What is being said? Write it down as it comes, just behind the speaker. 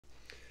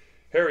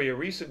Harry, a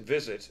recent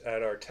visit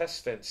at our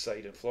test fence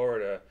site in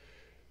Florida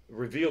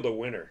revealed a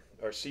winner,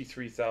 our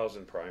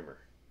C3000 primer.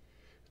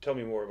 Tell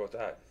me more about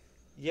that.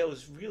 Yeah, it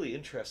was really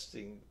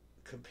interesting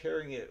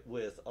comparing it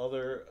with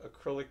other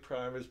acrylic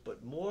primers,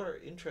 but more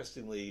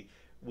interestingly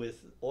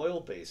with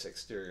oil-based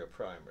exterior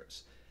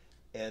primers.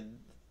 And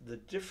the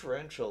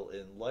differential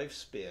in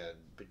lifespan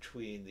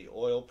between the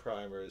oil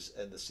primers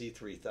and the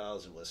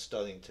C3000 was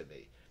stunning to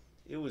me.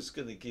 It was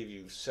going to give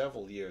you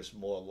several years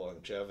more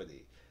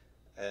longevity.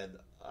 And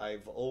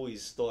I've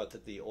always thought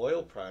that the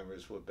oil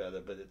primers were better,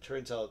 but it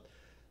turns out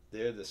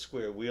they're the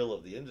square wheel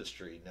of the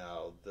industry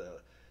now. The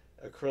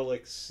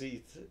acrylic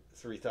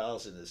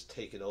C3000 is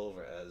taken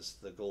over as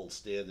the gold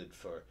standard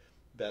for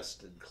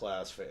best in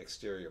class for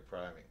exterior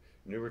priming.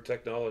 Newer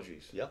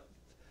technologies. Yep.